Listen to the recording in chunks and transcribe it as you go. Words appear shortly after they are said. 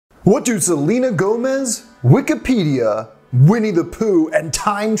What do Selena Gomez, Wikipedia, Winnie the Pooh, and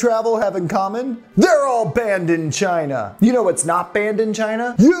time travel have in common? They're all banned in China. You know what's not banned in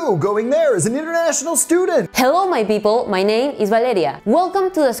China? You going there as an international student. Hello my people, my name is Valeria. Welcome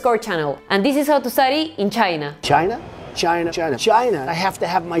to the Score channel, and this is how to study in China. China? China, China, China. I have to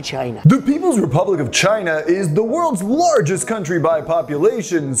have my China. The People's Republic of China is the world's largest country by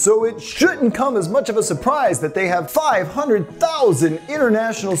population, so it shouldn't come as much of a surprise that they have 500,000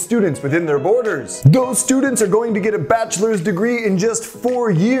 international students within their borders. Those students are going to get a bachelor's degree in just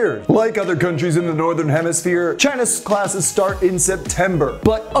 4 years. Like other countries in the Northern Hemisphere, China's classes start in September.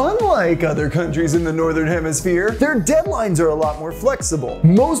 But unlike other countries in the Northern Hemisphere, their deadlines are a lot more flexible.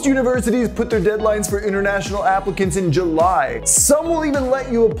 Most universities put their deadlines for international applicants in July. Some will even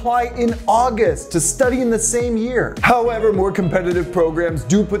let you apply in August to study in the same year. However, more competitive programs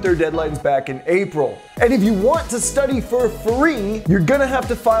do put their deadlines back in April. And if you want to study for free, you're gonna have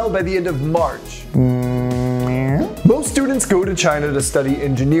to file by the end of March. Most students go to China to study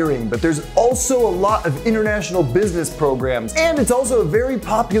engineering, but there's also a lot of international business programs, and it's also a very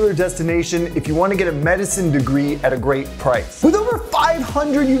popular destination if you want to get a medicine degree at a great price. With over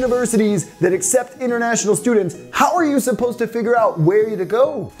 500 universities that accept international students, how are you supposed to figure out where to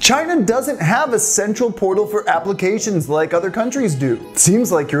go? China doesn't have a central portal for applications like other countries do. It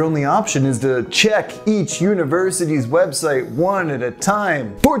seems like your only option is to check each university's website one at a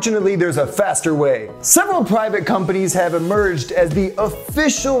time. Fortunately, there's a faster way. Several private companies have emerged as the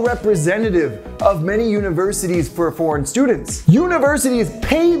official representative of many universities for foreign students. Universities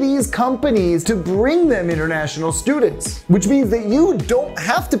pay these companies to bring them international students, which means that you don't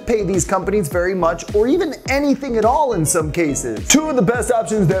have to pay these companies very much or even anything at all in some cases. Two of the best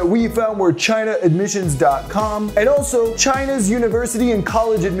options that we found were ChinaAdmissions.com and also China's University and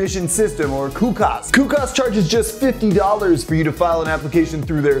College Admission System, or KUKAS. KUKAS charges just $50 for you to file an application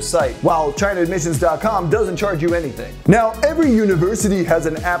through their site, while ChinaAdmissions.com doesn't charge you anything. Now, every university has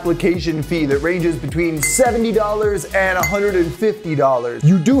an application fee that ranges between $70 and $150.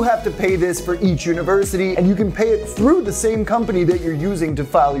 You do have to pay this for each university, and you can pay it through the same company that you're using to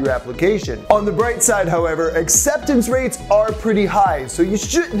file your application. On the bright side, however, acceptance rates are pretty high, so you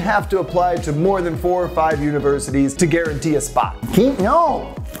shouldn't have to apply to more than 4 or 5 universities to guarantee a spot.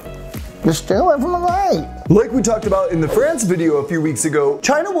 No, you're still living the life. Like we talked about in the France video a few weeks ago,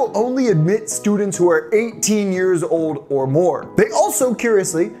 China will only admit students who are 18 years old or more. They also,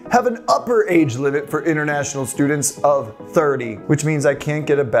 curiously, have an upper age limit for international students of 30, which means I can't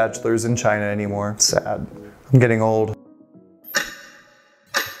get a bachelor's in China anymore. Sad. I'm getting old.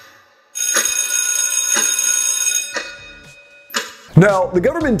 Now, the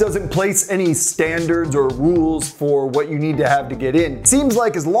government doesn't place any standards or rules for what you need to have to get in. Seems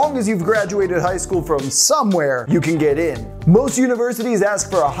like as long as you've graduated high school from somewhere, you can get in. Most universities ask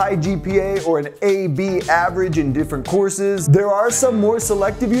for a high GPA or an A/B average in different courses. There are some more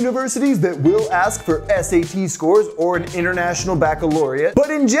selective universities that will ask for SAT scores or an international baccalaureate. But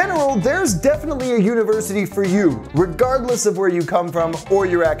in general, there's definitely a university for you, regardless of where you come from or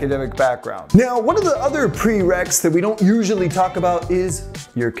your academic background. Now, one of the other prereqs that we don't usually talk about is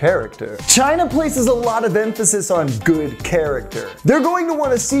your character. China places a lot of emphasis on good character. They're going to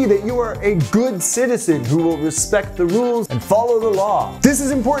want to see that you are a good citizen who will respect the rules and follow the law. This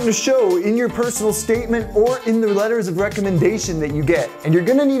is important to show in your personal statement or in the letters of recommendation that you get, and you're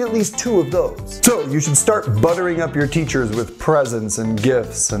gonna need at least 2 of those. So you should start buttering up your teachers with presents and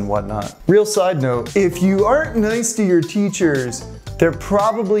gifts and whatnot. Real side note, if you aren't nice to your teachers, they're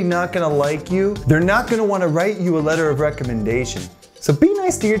probably not gonna like you. They're not gonna wanna write you a letter of recommendation. So be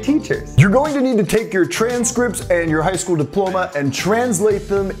nice to your teachers. You're going to need to take your transcripts and your high school diploma and translate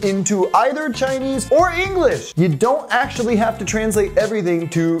them into either Chinese or English. You don't actually have to translate everything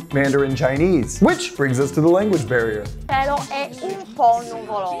to Mandarin Chinese, which brings us to the language barrier.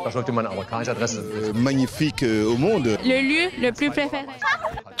 Magnifique au monde. Le lieu le plus préféré.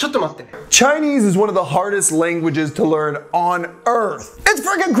 Chinese is one of the hardest languages to learn on earth. It's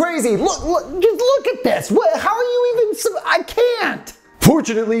freaking crazy. Look, just look at this. How are you even, I can't.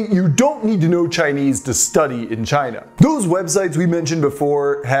 Fortunately, you don't need to know Chinese to study in China. Those websites we mentioned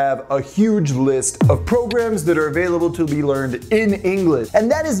before have a huge list of programs that are available to be learned in English, and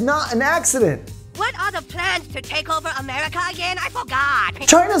that is not an accident. What are the plans to take over America again? I forgot.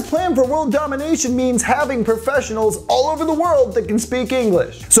 China's plan for world domination means having professionals all over the world that can speak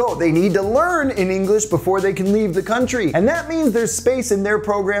English. So they need to learn in English before they can leave the country. And that means there's space in their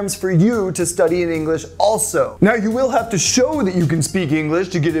programs for you to study in English also. Now you will have to show that you can speak English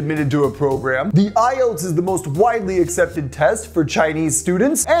to get admitted to a program. The IELTS is the most widely accepted test for Chinese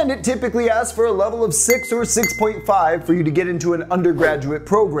students, and it typically asks for a level of 6 or 6.5 for you to get into an undergraduate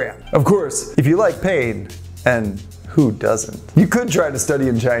program. Of course, if you like pain, and who doesn't? You could try to study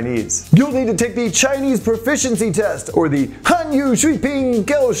in Chinese. You'll need to take the Chinese proficiency test, or the Hanyu Shuiping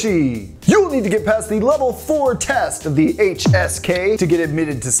Gaoshi. You'll need to get past the level 4 test of the HSK to get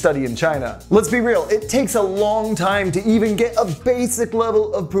admitted to study in China. Let's be real, it takes a long time to even get a basic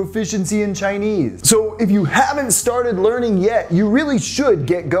level of proficiency in Chinese. So if you haven't started learning yet, you really should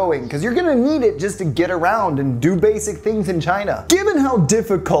get going, because you're gonna need it just to get around and do basic things in China. Given how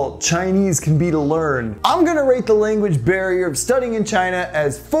difficult Chinese can be to learn, I'm gonna rate the language barrier of studying in China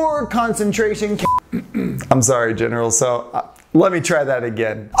as 4 concentration I'm sorry, General, so let me try that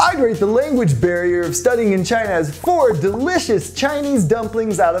again. I'd rate the language barrier of studying in China as 4 delicious Chinese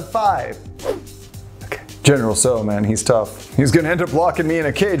dumplings out of 5. Okay. General So, man, he's tough. He's gonna end up locking me in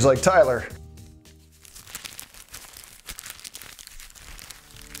a cage like Tyler.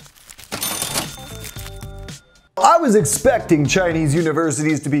 I was expecting Chinese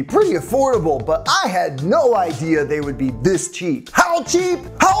universities to be pretty affordable, but I had no idea they would be this cheap. How cheap?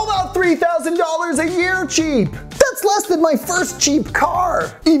 How about $3,000 a year cheap? That's less than my first cheap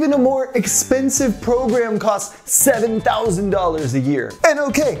car. Even a more expensive program costs $7,000 a year. And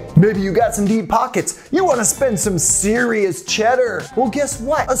okay, maybe you got some deep pockets. You want to spend some serious cheddar. Well, guess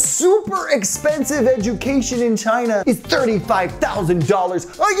what? A super expensive education in China is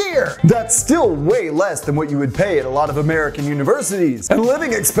 $35,000 a year. That's still way less than what you would pay at a lot of American universities. And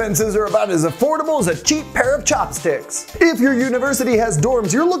living expenses are about as affordable as a cheap pair of chopsticks. If your university has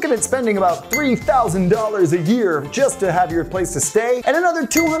dorms, you're looking at spending about $3,000 a year just to have your place to stay, and another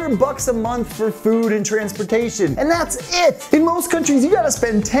 $200 a month for food and transportation. And that's it! In most countries, you gotta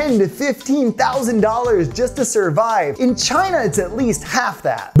spend $10,000 to $15,000 just to survive. In China, it's at least half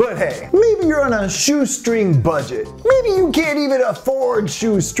that. But hey, maybe you're on a shoestring budget. Maybe you can't even afford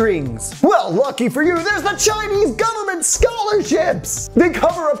shoestrings. Well, lucky for you, there's the Chinese government scholarships! They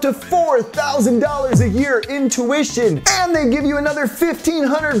cover up to $4,000 a year in tuition, and they give you another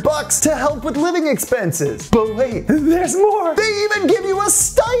 $1,500 to help with living expenses. But wait, there's more! They even give you a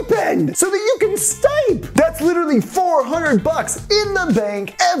stipend so that you can stipe! That's literally $400 in the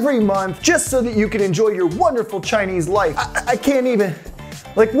bank every month just so that you can enjoy your wonderful Chinese life. I can't even...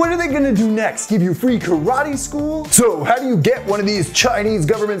 Like, what are they gonna do next? Give you free karate school? So how do you get one of these Chinese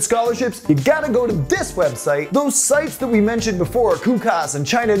government scholarships? You gotta go to this website. Those sites that we mentioned before, KUKAS and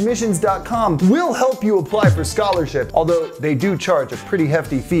ChinaAdmissions.com, will help you apply for scholarship, although they do charge a pretty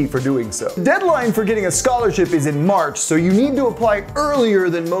hefty fee for doing so. The deadline for getting a scholarship is in March, so you need to apply earlier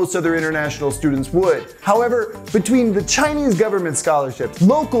than most other international students would. However, between the Chinese government scholarships,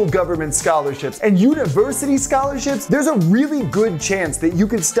 local government scholarships, and university scholarships, there's a really good chance that you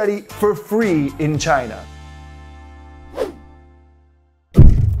could study for free in China.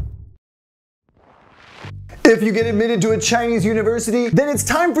 If you get admitted to a Chinese university, then it's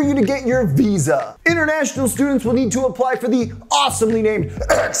time for you to get your visa. International students will need to apply for the awesomely named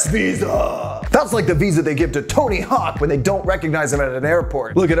X visa. That's like the visa they give to Tony Hawk when they don't recognize him at an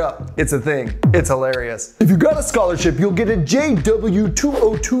airport. Look it up, it's a thing. It's hilarious. If you got a scholarship, you'll get a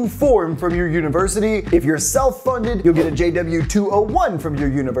JW202 form from your university. If you're self-funded, you'll get a JW201 from your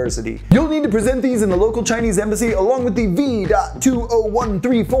university. You'll need to present these in the local Chinese embassy along with the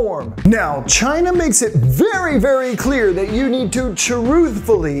V.2013 form. Now, China makes it very clear that you need to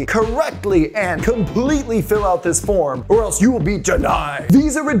truthfully, correctly, and completely fill out this form, or else you will be denied.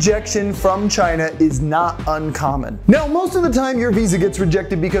 Visa rejection from China is not uncommon. Now, most of the time your visa gets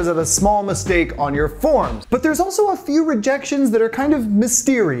rejected because of a small mistake on your forms, but there's also a few rejections that are kind of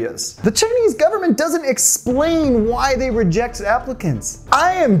mysterious. The Chinese government doesn't explain why they reject applicants.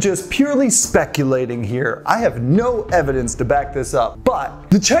 I am just purely speculating here. I have no evidence to back this up,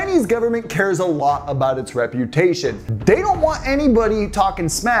 but the Chinese government cares a lot about its reputation. They don't want anybody talking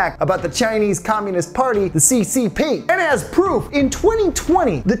smack about the Chinese Communist Party, the CCP. And as proof, in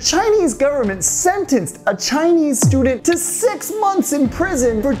 2020, the Chinese government sentenced a Chinese student to 6 months in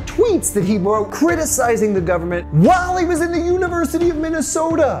prison for tweets that he wrote criticizing the government while he was in the University of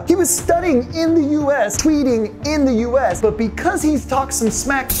Minnesota. He was studying in the US, tweeting in the US, but because he's talked some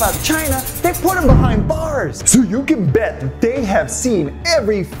smack about China, they put him behind bars. So you can bet that they have seen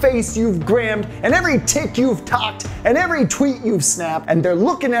every face you've grammed and every TikTok tick you've talked and every tweet you've snapped, and they're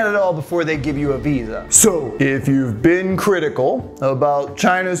looking at it all before they give you a visa. So, if you've been critical about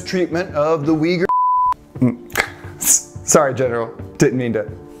China's treatment of the Uyghur... Sorry, General. Didn't mean to.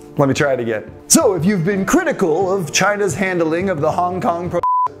 Let me try it again. So, if you've been critical of China's handling of the Hong Kong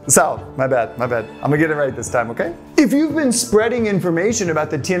South, my bad. I'm gonna get it right this time, okay? If you've been spreading information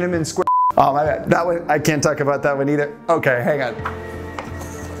about the Tiananmen Square... Oh, my bad. That one, I can't talk about that one either. Okay, hang on.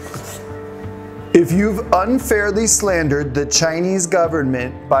 If you've unfairly slandered the Chinese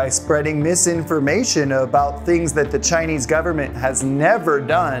government by spreading misinformation about things that the Chinese government has never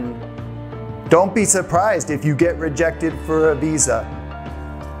done, don't be surprised if you get rejected for a visa.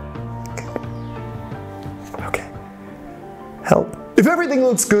 Okay. Help. If everything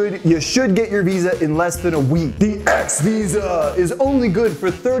looks good, you should get your visa in less than a week. The X visa is only good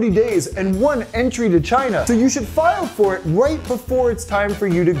for 30 days and 1 entry to China, so you should file for it right before it's time for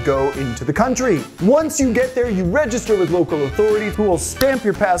you to go into the country. Once you get there, you register with local authorities who will stamp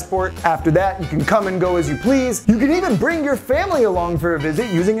your passport. After that, you can come and go as you please. You can even bring your family along for a visit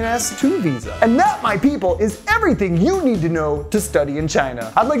using an S2 visa. And that, my people, is everything you need to know to study in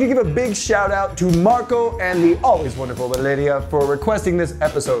China. I'd like to give a big shout out to Marco and the always wonderful Valeria for requesting this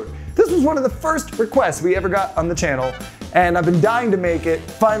episode. This was one of the first requests we ever got on the channel, and I've been dying to make it.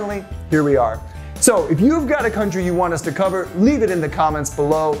 Finally, here we are. So if you've got a country you want us to cover, leave it in the comments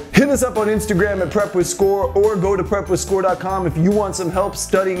below. Hit us up on Instagram at PrepWithScore or go to PrepWithScore.com if you want some help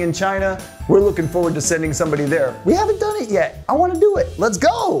studying in China. We're looking forward to sending somebody there. We haven't done it yet. I want to do it. Let's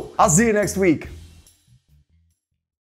go. I'll see you next week.